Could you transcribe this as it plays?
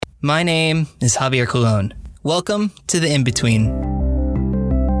My name is Javier Colon. Welcome to the Inbetween.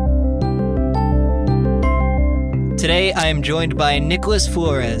 Today I am joined by Nicholas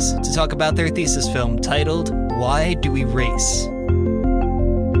Flores to talk about their thesis film titled, Why Do We Race?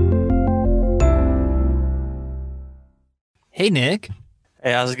 Hey Nick.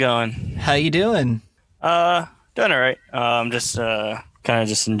 Hey, how's it going? How you doing? Doing all right. I'm just kind of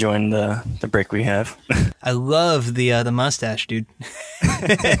just enjoying the break we have. I love the mustache, dude.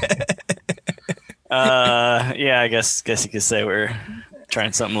 Yeah, I guess you could say we're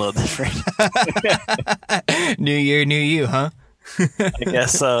trying something a little different. New year, new you, huh? I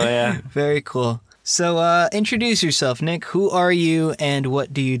guess so, yeah. Very cool. So, introduce yourself, Nick. Who are you and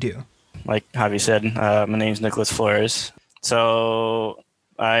what do you do? Like Javi said, my name's Nicholas Flores. So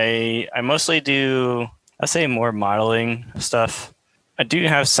I mostly do, I say, more modeling stuff. I do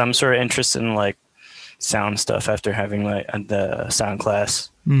have some sort of interest in like sound stuff after having like the sound class.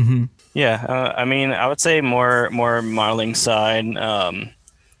 Mm-hmm. Yeah, I mean, I would say more modeling side.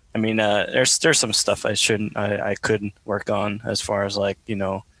 There's some stuff I could work on as far as like, you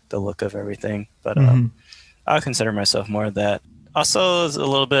know, the look of everything, but I'll consider myself more of that. Also, a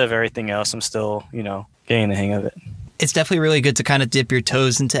little bit of everything else. I'm still, you know, getting the hang of it. It's definitely really good to kind of dip your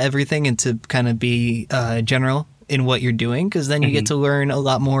toes into everything and to kind of be general in what you're doing, because then you get to learn a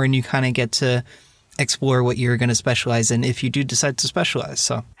lot more and you kind of get to explore what you're going to specialize in if you do decide to specialize.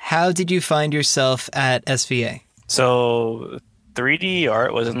 So how did you find yourself at SVA? So 3D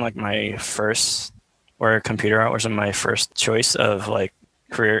art wasn't like my first, or computer art wasn't my first choice of like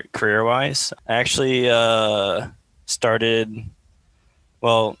career wise. I actually started,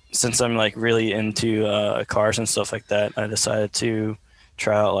 well, since I'm like really into cars and stuff like that, I decided to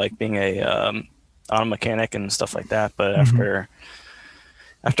try out like being a auto mechanic and stuff like that. But after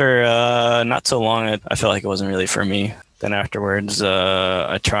not so long, I felt like it wasn't really for me. Then afterwards,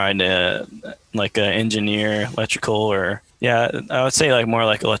 I tried like an engineer, electrical, or I would say like more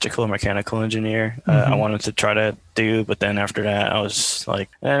like electrical or mechanical engineer. I wanted to try to do, but then after that, I was like,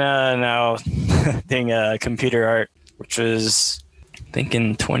 now doing computer art, which was I think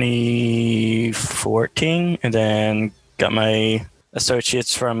in 2014, and then got my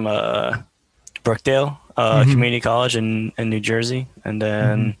associates from Brookdale Community College in New Jersey. And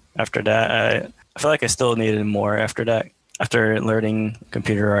then after that, I feel like I still needed more after that, after learning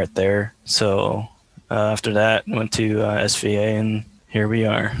computer art there. So after that, went to SVA, and here we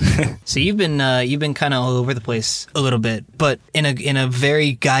are. So you've been kind of all over the place a little bit, but in a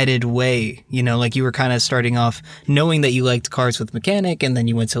very guided way. You know, like you were kind of starting off knowing that you liked cars with mechanic, and then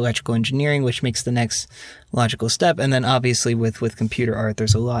you went to electrical engineering, which makes the next logical step. And then obviously with computer art,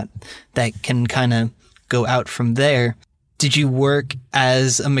 there's a lot that can kind of go out from there. Did you work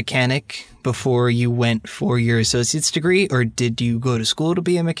as a mechanic before you went for your associate's degree, or did you go to school to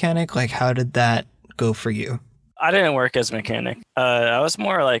be a mechanic? Like, how did that go for you? I didn't work as a mechanic. I was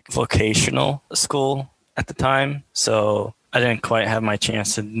more like vocational school at the time, so I didn't quite have my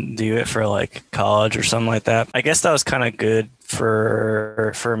chance to do it for like college or something like that. I guess that was kind of good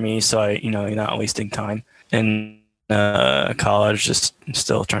for me, so you're not wasting time in college, just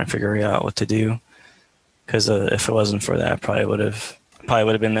still trying to figure out what to do. Because if it wasn't for that, probably would have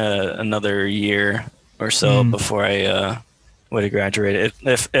been another year or so before I would have graduated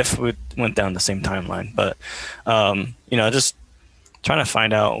if we went down the same timeline. But just trying to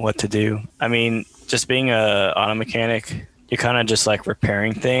find out what to do. I mean, just being a auto mechanic, you're kind of just like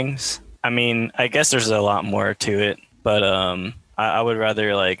repairing things. I mean, I guess there's a lot more to it, but I would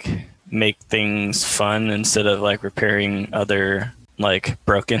rather like make things fun instead of like repairing other like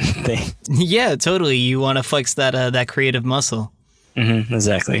broken things. Yeah, totally. You want to flex that creative muscle.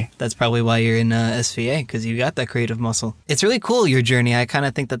 Exactly. That's probably why you're in SVA, because you got that creative muscle. It's really cool, your journey. I kind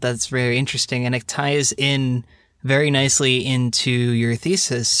of think that that's very interesting, and it ties in very nicely into your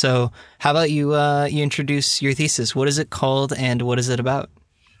thesis. So how about you introduce your thesis? What is it called and what is it about?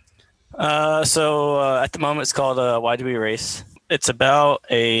 So at the moment it's called Why Do We Race? It's about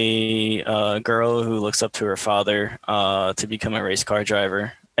a girl who looks up to her father to become a race car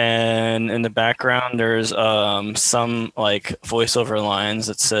driver. And in the background, there's some like voiceover lines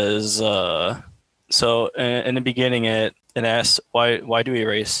that says, so in the beginning, it asks, why do we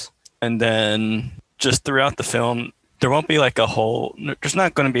race? And then just throughout the film, there's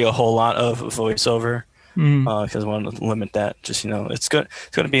not going to be a whole lot of voiceover because I want to limit that. Just, it's going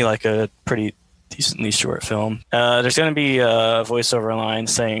to be like a pretty decently short film. There's going to be a voiceover line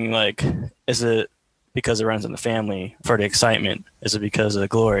saying like, is it because it runs in the family for the excitement? Is it because of the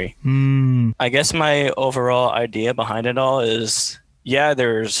glory? I guess my overall idea behind it all is,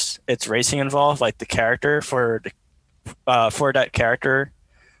 it's racing involved. Like the character for that character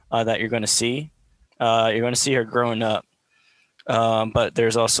that you're going to see. You're going to see her growing up, but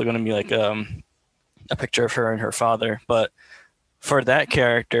there's also going to be like a picture of her and her father. But for that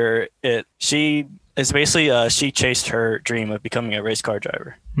character, she is basically she chased her dream of becoming a race car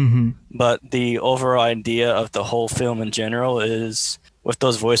driver. Mm-hmm. But the overall idea of the whole film in general is, with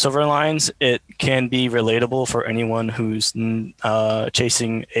those voiceover lines, it can be relatable for anyone who's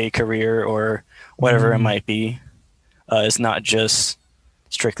chasing a career or whatever it might be. It's not just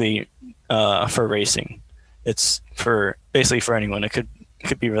strictly for racing. It's for basically for anyone. It could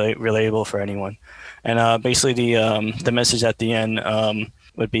be relatable for anyone. And basically the message at the end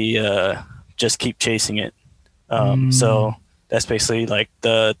would be just keep chasing it. So that's basically like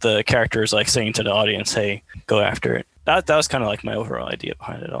the characters like saying to the audience, hey, go after it. That was kind of like my overall idea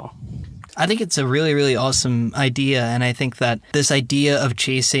behind it all. I think it's a really, really awesome idea. And I think that this idea of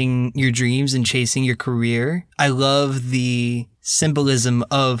chasing your dreams and chasing your career, I love the symbolism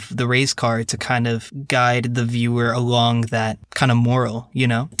of the race car to kind of guide the viewer along that kind of moral, you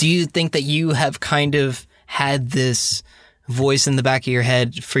know? Do you think that you have kind of had this voice in the back of your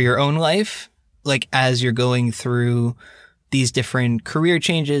head for your own life, like as you're going through these different career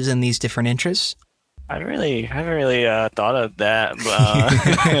changes and these different interests? I haven't really thought of that.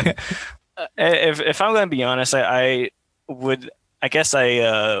 But, if I'm going to be honest, I would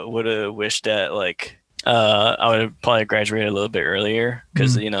have wished that like I would have probably graduated a little bit earlier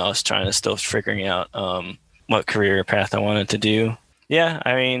because I was trying to still figuring out what career path I wanted to do. Yeah,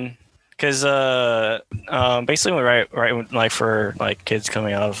 I mean, because basically right like for like kids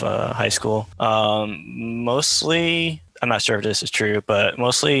coming out of high school, mostly, I'm not sure if this is true, but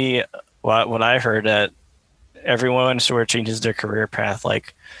mostly what I heard, that everyone sort of changes their career path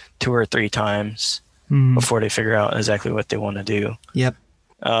like 2 or 3 times before they figure out exactly what they want to do. Yep.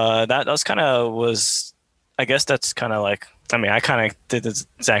 I guess that's kind of like, I mean, I kind of did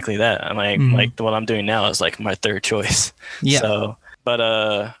exactly that. I'm like what I'm doing now is like my third choice. Yeah. So, but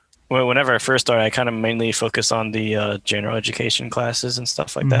whenever I first started, I kind of mainly focused on the general education classes and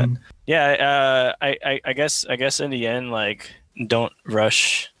stuff like that. Yeah. I guess in the end, like, don't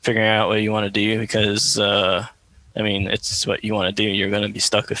rush figuring out what you want to do because, I mean, it's what you want to do. You're going to be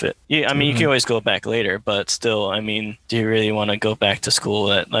stuck with it. Yeah, I mean, you can always go back later, but still, I mean, do you really want to go back to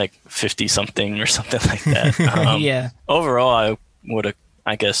school at like 50 something or something like that? Yeah. Overall, I would have,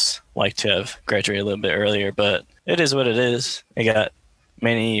 I guess, liked to have graduated a little bit earlier, but it is what it is. I got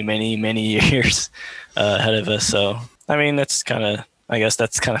many, many, many years ahead of us. So, I mean, that's kind of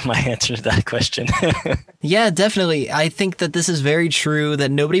my answer to that question. Yeah, definitely. I think that this is very true,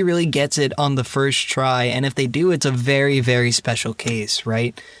 that nobody really gets it on the first try. And if they do, it's a very, very special case,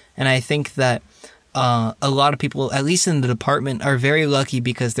 right? And I think that a lot of people, at least in the department, are very lucky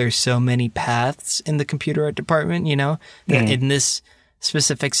because there's so many paths in the computer art department, you know? That in this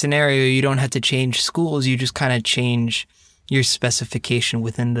specific scenario, you don't have to change schools. You just kind of change your specification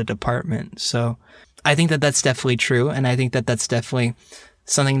within the department. So I think that that's definitely true. And I think that that's definitely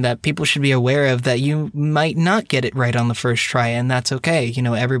something that people should be aware of, that you might not get it right on the first try, and that's okay. You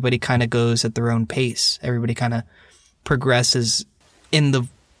know, everybody kind of goes at their own pace. Everybody kind of progresses in the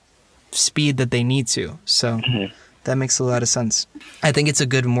speed that they need to. So that makes a lot of sense. I think it's a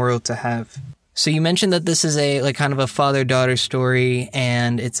good moral to have. So you mentioned that this is a like kind of a father-daughter story,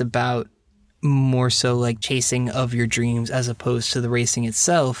 and it's about more so like chasing of your dreams as opposed to the racing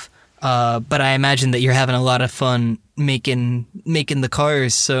itself. But I imagine that you're having a lot of fun making the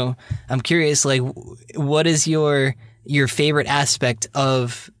cars. So I'm curious, like, what is your favorite aspect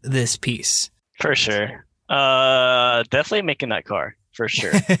of this piece? For sure. Definitely making that car. For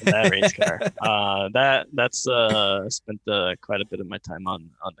sure. That race car. That's spent quite a bit of my time on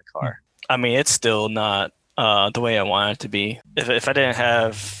the car. I mean, it's still not the way I want it to be. If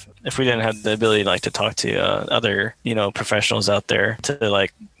we didn't have the ability like to talk to other professionals out there to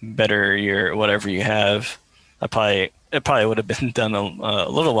like better your whatever you have, it probably would have been done a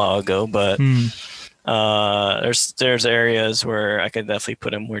little while ago. But there's areas where I could definitely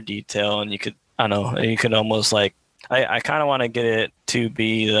put in more detail, and you could almost like I kind of want to get it to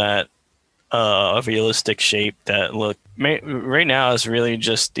be that a realistic shape that look right now is really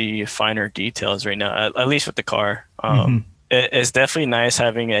just the finer details right now, at least with the car. It's definitely nice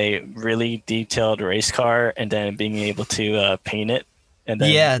having a really detailed race car and then being able to paint it and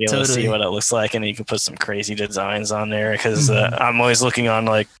then be able to see what it looks like, and you can put some crazy designs on there because I'm always looking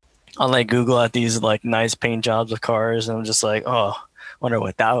on Google at these like nice paint jobs of cars, and I'm just like, oh, wonder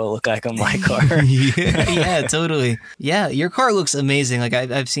what that would look like on my car. Yeah, totally. Yeah, your car looks amazing. Like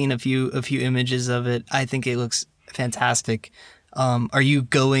I've seen a few images of it. I think it looks fantastic. Are you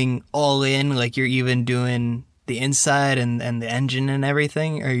going all in? Like you're even doing the inside and the engine and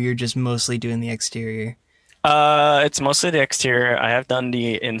everything, or you're just mostly doing the exterior? It's mostly the exterior. I have done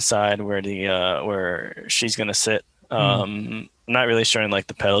the inside where she's gonna sit. I'm not really showing like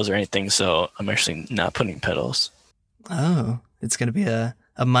the pedals or anything, so I'm actually not putting pedals. Oh, it's gonna be a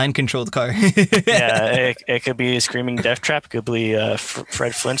mind controlled car. Yeah, it could be a Screaming Death Trap. It could be a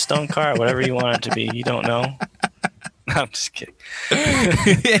Fred Flintstone car, whatever you want it to be. You don't know. I'm just kidding.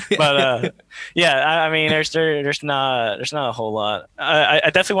 But yeah, I mean, there's not a whole lot. I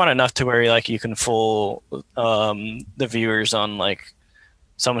definitely want enough to where like you can fool the viewers on like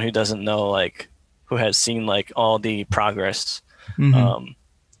someone who doesn't know, like who has seen like all the progress,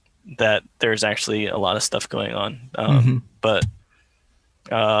 that there's actually a lot of stuff going on. But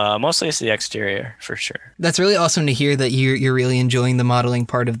mostly it's the exterior for sure. That's really awesome to hear that you're really enjoying the modeling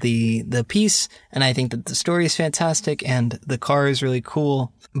part of the piece, and I think that the story is fantastic and the car is really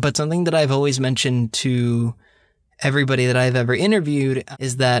cool. But something that I've always mentioned to everybody that I've ever interviewed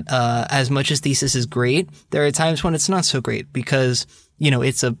is that as much as Thesis is great, there are times when it's not so great because, you know,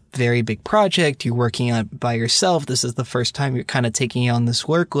 it's a very big project. You're working on it by yourself. This is the first time you're kind of taking on this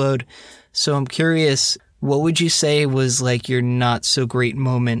workload. So I'm curious, what would you say was like your not so great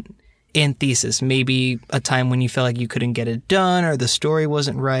moment in Thesis? Maybe a time when you felt like you couldn't get it done or the story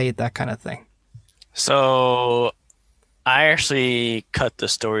wasn't right, that kind of thing. So I actually cut the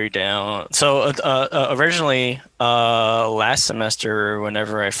story down. So originally, last semester,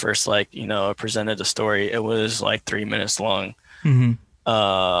 whenever I first presented the story, it was like 3 minutes long.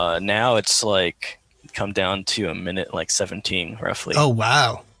 Now it's like come down to a minute, like 17 roughly. Oh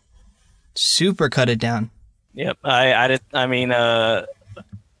wow, super cut it down. Yep, I did. I mean, I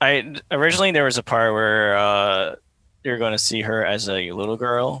originally there was a part where you're going to see her as a little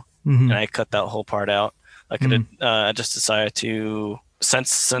girl, and I cut that whole part out. I could have I just decided to,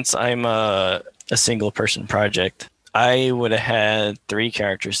 since I'm a single person project, I would have had 3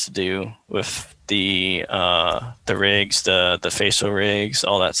 characters to do with the rigs, the facial rigs,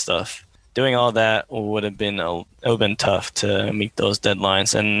 all that stuff. Doing all that would have been tough to meet those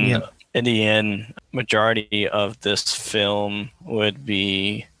deadlines, and in the end, majority of this film would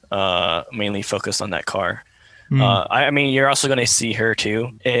be mainly focused on that car. I mean, you're also going to see her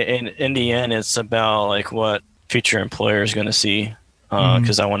too. In the end, it's about like what future employer is going to see,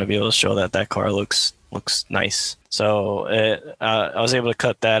 because I want to be able to show that car looks nice. So I was able to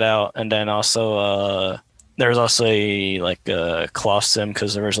cut that out, and then also there was also a cloth sim,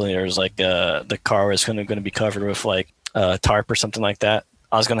 because originally there was like the car was going to be covered with like a tarp or something like that.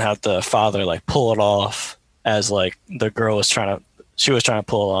 I was going to have the father like pull it off as like the girl was trying to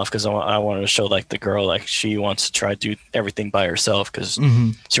pull it off, because I wanted to show like the girl, like she wants to try to do everything by herself because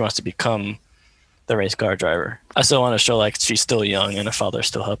she wants to become the race car driver. I still want to show like she's still young and the father's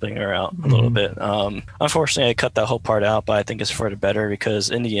still helping her out a little bit. Unfortunately, I cut that whole part out, but I think it's for the better, because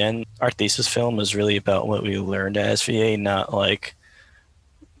in the end, our thesis film is really about what we learned at SVA, not like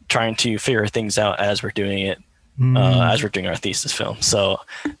trying to figure things out as we're doing it, as we're doing our thesis film. So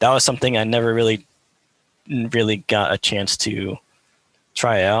that was something I never really got a chance to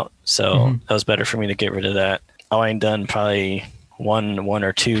try out, so that was better for me to get rid of that. I only done probably one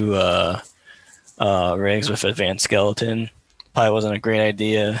or 2 rigs with advanced skeleton. Probably wasn't a great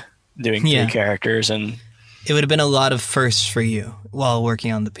idea doing 3 characters, and it would have been a lot of firsts for you while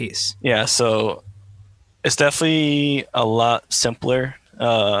working on the piece. Yeah, so it's definitely a lot simpler.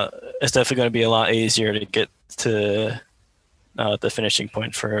 It's definitely going to be a lot easier to get to the finishing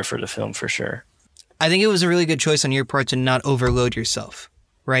point for the film, for sure. I think it was a really good choice on your part to not overload yourself,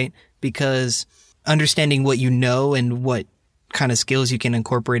 right? Because understanding what you know and what kind of skills you can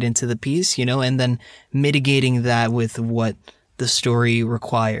incorporate into the piece, you know, and then mitigating that with what the story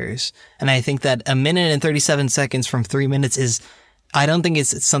requires. And I think that a minute and 37 seconds from 3 minutes is, I don't think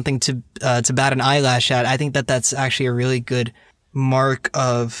it's something to bat an eyelash at. I think that that's actually a really good mark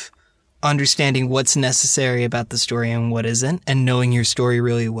of understanding what's necessary about the story and what isn't, and knowing your story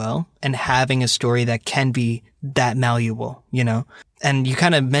really well, and having a story that can be that malleable, you know? And you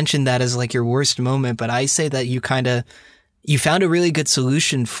kind of mentioned that as like your worst moment, but I say that you found a really good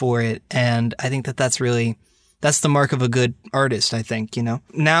solution for it. And I think that that's the mark of a good artist, I think, you know?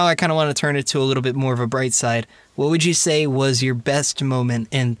 Now I kind of want to turn it to a little bit more of a bright side. What would you say was your best moment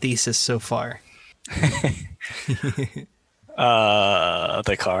in Thesis so far? The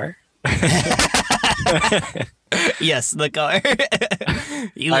car. Yes, the car.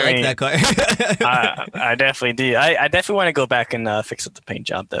 You like that car. I definitely do. I definitely want to go back and fix up the paint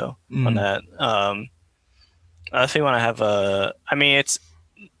job though on that. I definitely want to have I mean, it's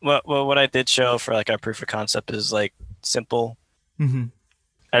what I did show for like our proof of concept is like simple.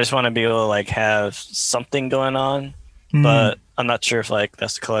 I just want to be able to like have something going on, Mm-hmm. but I'm not sure if like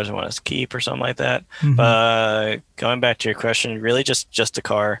that's the colors I want to keep or something like that. Mm-hmm. But going back to your question, really just a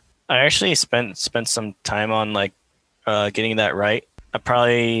car. I actually spent some time on like getting that right. I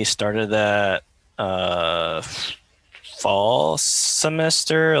probably started that fall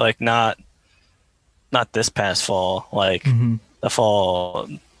semester, like not this past fall, like Mm-hmm. the fall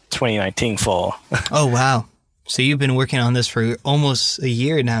 2019 fall. Oh, wow. So you've been working on this for almost a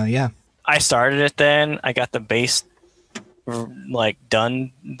year now, yeah. I started it then. I got the base like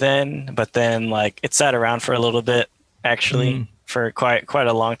done then, but then like it sat around for a little bit actually, for quite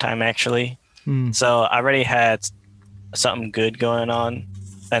a long time actually. Mm. So I already had something good going on,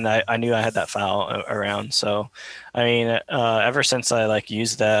 and I knew I had that file around. So I mean, ever since I like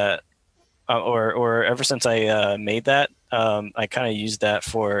used that, or ever since I made that, I kind of used that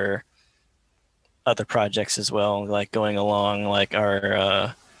for other projects as well, like going along like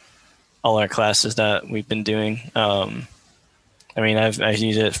our all our classes that we've been doing. I mean, I've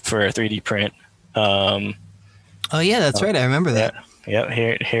used it for a 3D print. Oh, yeah, that's right. I remember that. Yeah,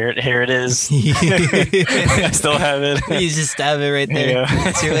 here it is. I still have it. You just stab it right there.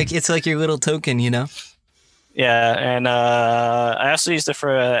 Yeah. So it's like your little token, you know? Yeah, and I also used it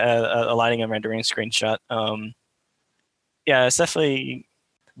for a lighting and rendering screenshot. Yeah, it's definitely,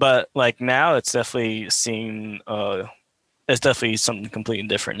 but like now it's definitely it's definitely something completely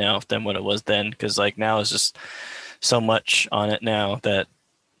different now than what it was then. Because like now it's just so much on it now that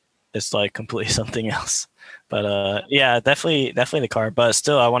it's like completely something else. But yeah, definitely the car. But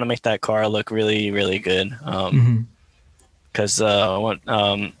still, I want to make that car look really, really good. Because I want,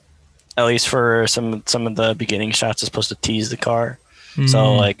 at least for some of the beginning shots, it's supposed to tease the car.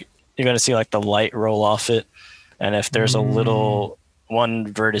 So like you're gonna see like the light roll off it, and if there's a little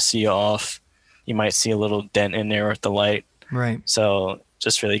one vertice off, you might see a little dent in there with the light. Right. So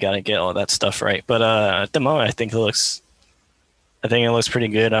just really got to get all that stuff right. But at the moment, I think it looks pretty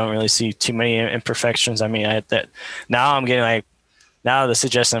good. I don't really see too many imperfections. I mean, now I'm getting like, now the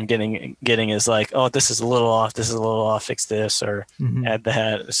suggestion I'm getting is like, oh, this is a little off. This is a little off. Fix this or add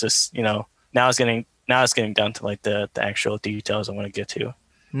that. It's just, now it's getting down to like the actual details I want to get to.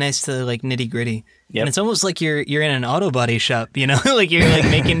 Nice to like nitty gritty. Yep. And it's almost like you're in an auto body shop, you know, like you're like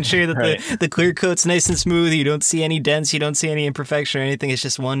making sure that Right. the clear coat's nice and smooth. You don't see any dents. You don't see any imperfection or anything. It's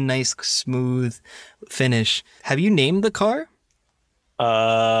just one nice smooth finish. Have you named the car?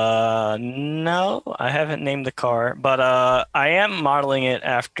 No, I haven't named the car, but I am modeling it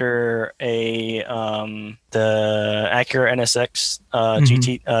after the Acura NSX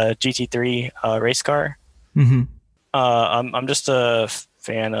GT3 race car. Mm-hmm. I'm just a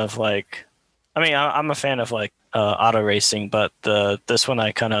fan of like, I mean, I'm a fan of like auto racing, but this one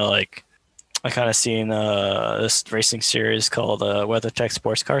I kind of seen this racing series called WeatherTech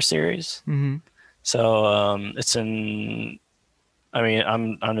Sports Car Series. Mm-hmm. So it's in. I mean,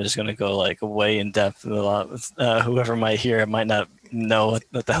 I'm just gonna go like way in depth. A lot. Whoever might hear it might not know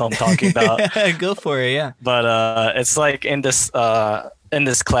what the hell I'm talking about. Go for it, yeah. But it's like in this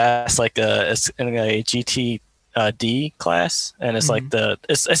class, like it's in a GT D class, and it's like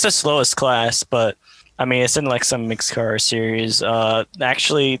it's the slowest class, but I mean it's in like some mixed car series.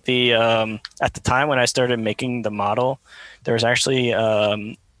 Actually, the at the time when I started making the model, there was actually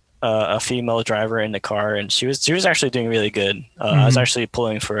a female driver in the car, and she was actually doing really good. I was actually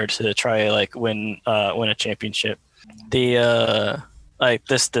pulling for her to try like win a championship. The like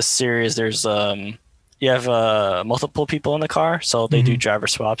this series, there's you have multiple people in the car, so they do driver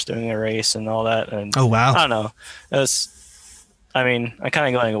swaps during a race and all that. And Oh, wow. I don't know. I mean, I'm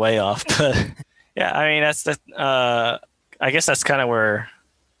kind of going way off, but yeah, I mean that's I guess that's kind of where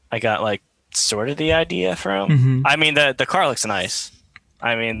I got like sort of the idea from. I mean the car looks nice.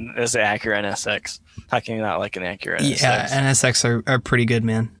 I mean, it's an Acura NSX. How can you not like an Acura NSX? Yeah, NSX are pretty good,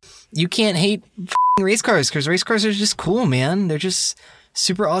 man. You can't hate race cars because race cars are just cool, man. They're just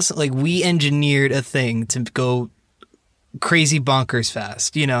super awesome. Like, we engineered a thing to go crazy bonkers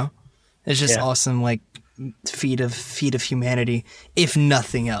fast, you know? It's just awesome, like, feat of humanity, if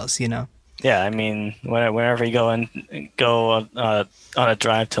nothing else, you know? Yeah, I mean, whenever you go on a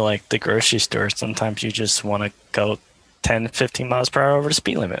drive to, like, the grocery store, sometimes you just want to go 10, 15 miles per hour over the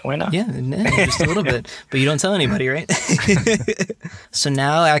speed limit. Why not? Yeah, just a little bit. But you don't tell anybody, right? So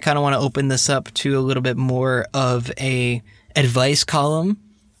now I kind of want to open this up to a little bit more of a advice column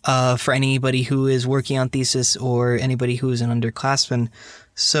for anybody who is working on thesis or anybody who is an underclassman.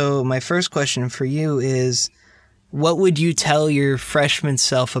 So my first question for you is, what would you tell your freshman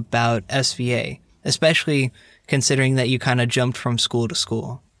self about SVA, especially considering that you kind of jumped from school to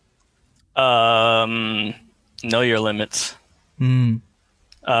school? Know your limits.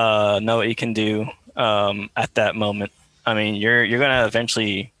 know what you can do at that moment. I mean, you're gonna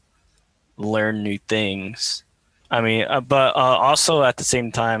eventually learn new things. I mean, but also at the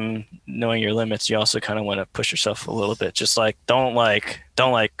same time, knowing your limits, you also kind of want to push yourself a little bit. Just like don't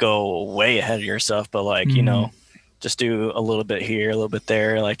go way ahead of yourself, but like just do a little bit here, a little bit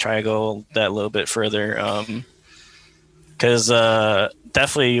there. Like try to go that little bit further. Because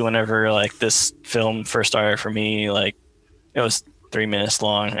definitely, whenever like this film first started for me, like it was 3 minutes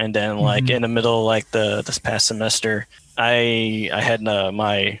long, and then like in the middle, like this past semester, I had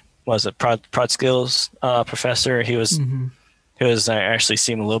my was it prod skills professor. He was actually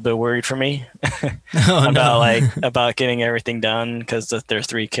seemed a little bit worried for me about getting everything done, because there's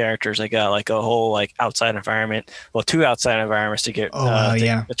 3 characters. I got like a whole like outside environment, well 2 outside environments to get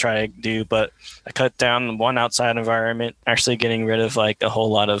to try to do, but I cut down 1 outside environment, actually getting rid of like a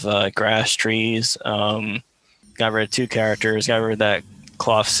whole lot of grass, trees, got rid of 2 characters, got rid of that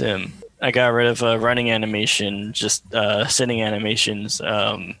cloth sim. I got rid of running animation, just sitting animations.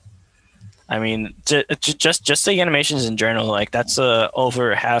 I mean, just the animations in general, like that's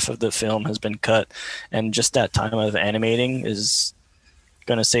over half of the film has been cut, and just that time of animating is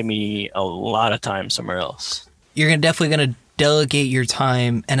going to save me a lot of time somewhere else. You're definitely going to delegate your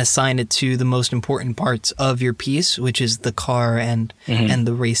time and assign it to the most important parts of your piece, which is the car and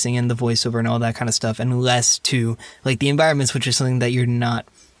the racing and the voiceover and all that kind of stuff, and less to like the environments, which is something that you're not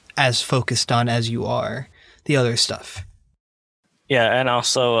as focused on as you are the other stuff. Yeah, and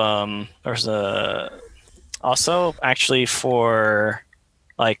also there's also actually for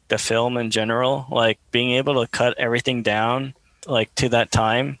like the film in general, like being able to cut everything down like to that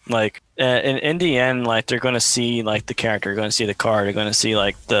time, like in the end, like they're going to see like the character, they're going to see the car, they're going to see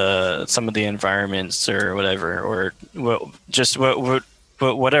like some of the environments or whatever, or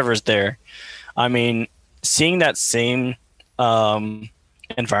whatever's there. I mean, seeing that same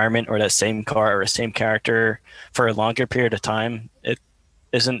environment or that same car or the same character for a longer period of time, it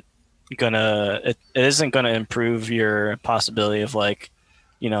isn't gonna improve your possibility of like,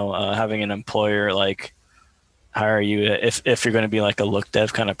 having an employer like hire you if you're going to be like a look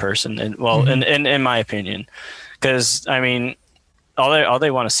dev kind of person. And well, in my opinion, because I mean, all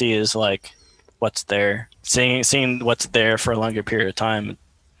they want to see is like what's there. Seeing what's there for a longer period of time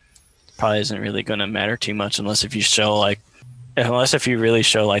probably isn't really going to matter too much unless if you really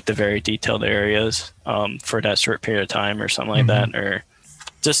show like the very detailed areas for that short period of time or something like that, or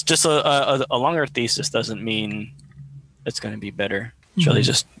just a longer thesis doesn't mean it's going to be better. It's really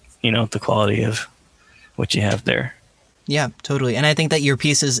just the quality of what you have there. Yeah, totally. And I think that your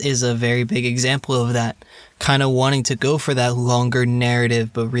piece is a very big example of that, kind of wanting to go for that longer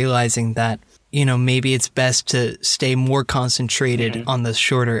narrative, but realizing that maybe it's best to stay more concentrated on the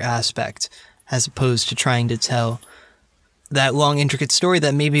shorter aspect as opposed to trying to tell that long, intricate story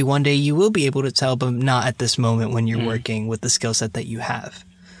that maybe one day you will be able to tell, but not at this moment when you're working with the skill set that you have.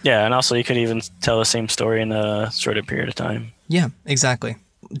 Yeah, and also you could even tell the same story in a shorter period of time. Yeah, exactly.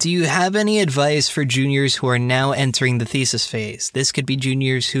 Do you have any advice for juniors who are now entering the thesis phase? This could be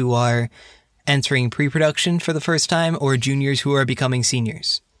juniors who are entering pre-production for the first time or juniors who are becoming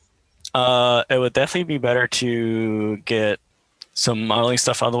seniors. It would definitely be better to get some modeling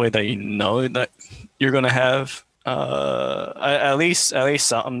stuff out of the way that that you're going to have. At least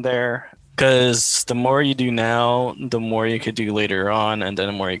something there, because the more you do now, the more you could do later on, and then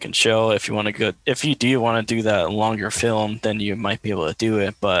the more you can show. If you do want to do that longer film, then you might be able to do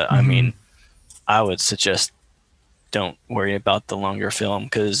it. But I mean, I would suggest don't worry about the longer film,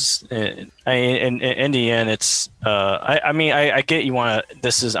 because in the end, it's I get you want to.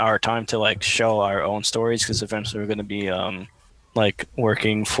 This is our time to like show our own stories, because eventually we're going to be like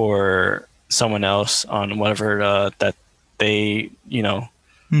working for someone else on whatever that they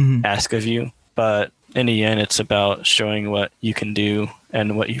ask of you. But in the end, it's about showing what you can do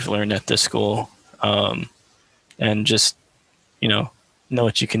and what you've learned at this school, and just know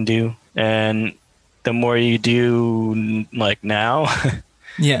what you can do. And the more you do like now,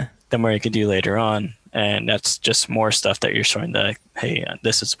 the more you can do later on. And that's just more stuff that you're showing that, hey,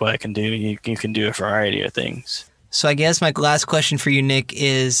 this is what I can do. You can do a variety of things. So I guess my last question for you, Nick,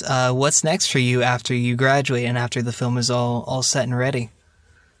 is what's next for you after you graduate and after the film is all set and ready?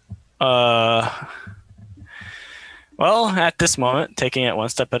 Well, at this moment, taking it one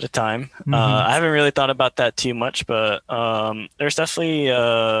step at a time. I haven't really thought about that too much, but there's definitely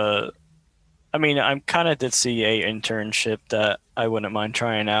I kind of did see a internship that I wouldn't mind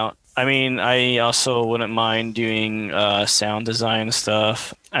trying out. I mean, I also wouldn't mind doing sound design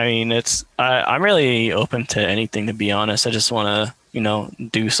stuff. I mean, I'm really open to anything, to be honest. I just want to,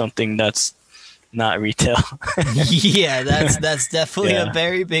 do something that's not retail. Yeah, that's definitely a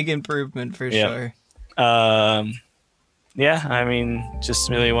very big improvement for sure. Yeah, I mean, just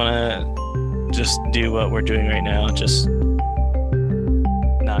really want to just do what we're doing right now, just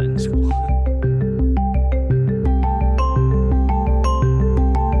not in school.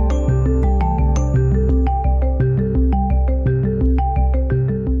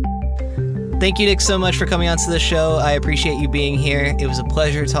 Thank you, Nick, so much for coming onto the show. I appreciate you being here. It was a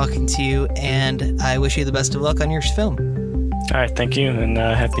pleasure talking to you, and I wish you the best of luck on your film. All right, thank you, and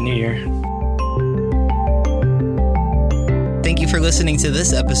Happy New Year. Thank you for listening to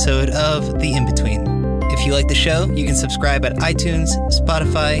this episode of The Inbetween. If you like the show, you can subscribe at iTunes,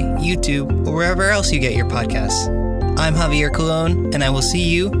 Spotify, YouTube, or wherever else you get your podcasts. I'm Javier Colon, and I will see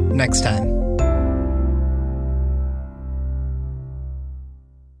you next time.